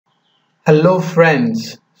Hello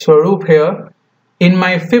friends, Swaroop here. In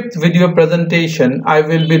my fifth video presentation, I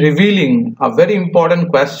will be revealing a very important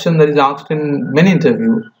question that is asked in many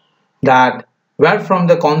interviews, that where from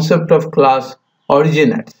the concept of class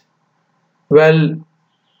originates. Well,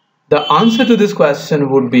 the answer to this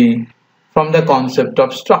question would be from the concept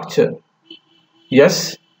of structure.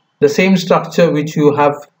 Yes, the same structure which you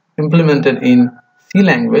have implemented in C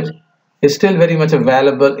language is still very much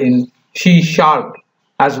available in C#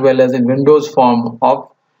 as well as in Windows form of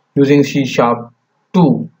using C#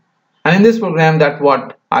 2. And in this program, that's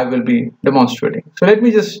what I will be demonstrating. So let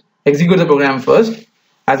me just execute the program first.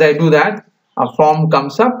 As I do that, a form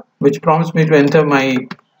comes up which prompts me to enter my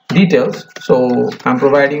details. So I'm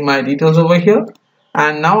providing my details over here.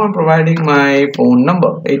 And now I'm providing my phone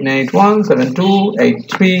number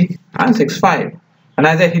 89817283 and 65. And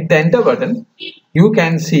as I hit the enter button, you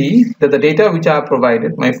can see that the data which I have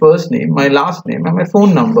provided, my first name, my last name and my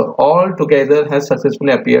phone number, all together has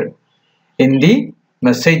successfully appeared in the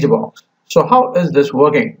message box. So how is this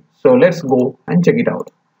working? So let's go and check it out.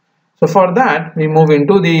 So for that, we move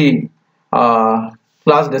into the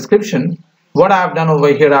class description. What I have done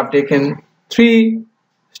over here, I have taken 3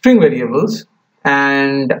 string variables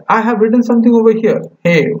and I have written something over here.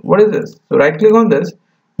 Hey, what is this? So right click on this,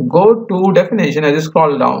 go to definition. I just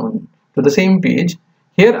scroll down to the same page.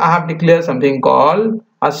 Here I have declared something called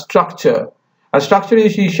a structure. A structure in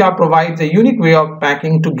C# provides a unique way of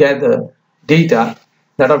packing together data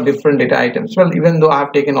that are different data items. Well, even though I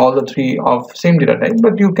have taken all the 3 of same data type,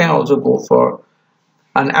 but you can also go for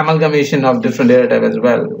an amalgamation of different data type as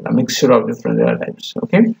well, a mixture of different data types.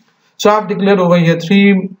 Okay, so I have declared over here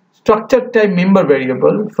 3 structure type member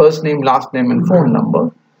variable, first name, last name and phone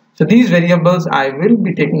number. So these variables I will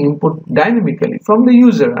be taking input dynamically from the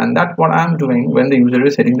user, and that's what I am doing when the user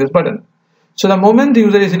is hitting this button. So the moment the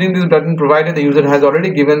user is hitting this button, provided the user has already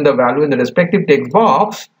given the value in the respective text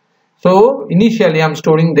box, so initially I'm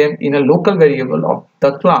storing them in a local variable of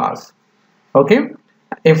the class. Okay,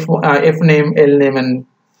 if name, L name and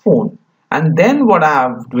phone. And then what I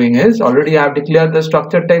am doing is, already I have declared the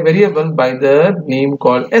structure type variable by the name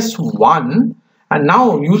called S1. And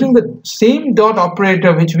now using the same dot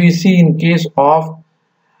operator which we see in case of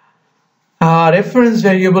reference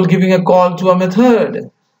variable giving a call to a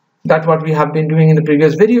method. That's what we have been doing in the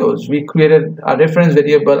previous videos. We created a reference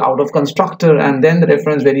variable out of constructor, and then the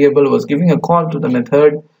reference variable was giving a call to the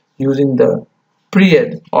method using the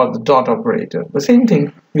period or the dot operator. The same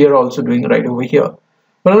thing we are also doing right over here.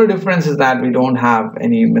 But the only difference is that we don't have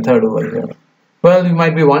any method over here. Well, you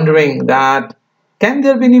might be wondering that, can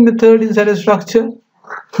there be any method inside a structure?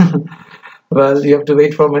 Well, you have to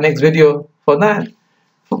wait for my next video for that.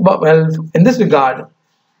 But well, in this regard,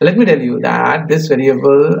 let me tell you that this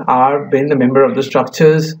variable are been the member of the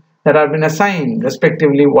structures that have been assigned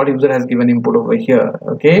respectively what user has given input over here.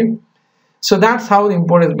 Okay, so that's how the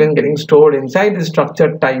input has been getting stored inside the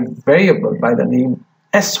structure type variable by the name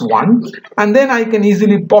S1, and then I can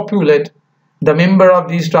easily populate the member of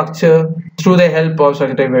the structure through the help of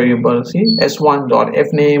structure type variable. See,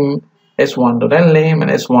 s1.fname, s1.lname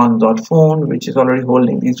and s1.phone, which is already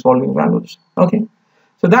holding these following values. Okay,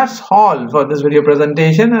 so that's all for this video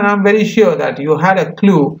presentation, and I'm very sure that you had a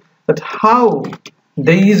clue that how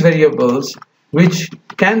these variables which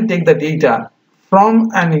can take the data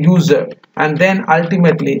from an user and then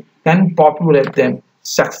ultimately can populate them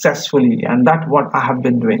successfully, and that's what I have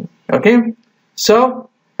been doing. Okay, so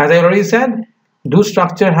as I already said, do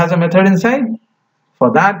structure has a method inside? For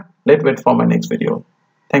that, let's wait for my next video.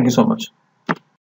 Thank you so much.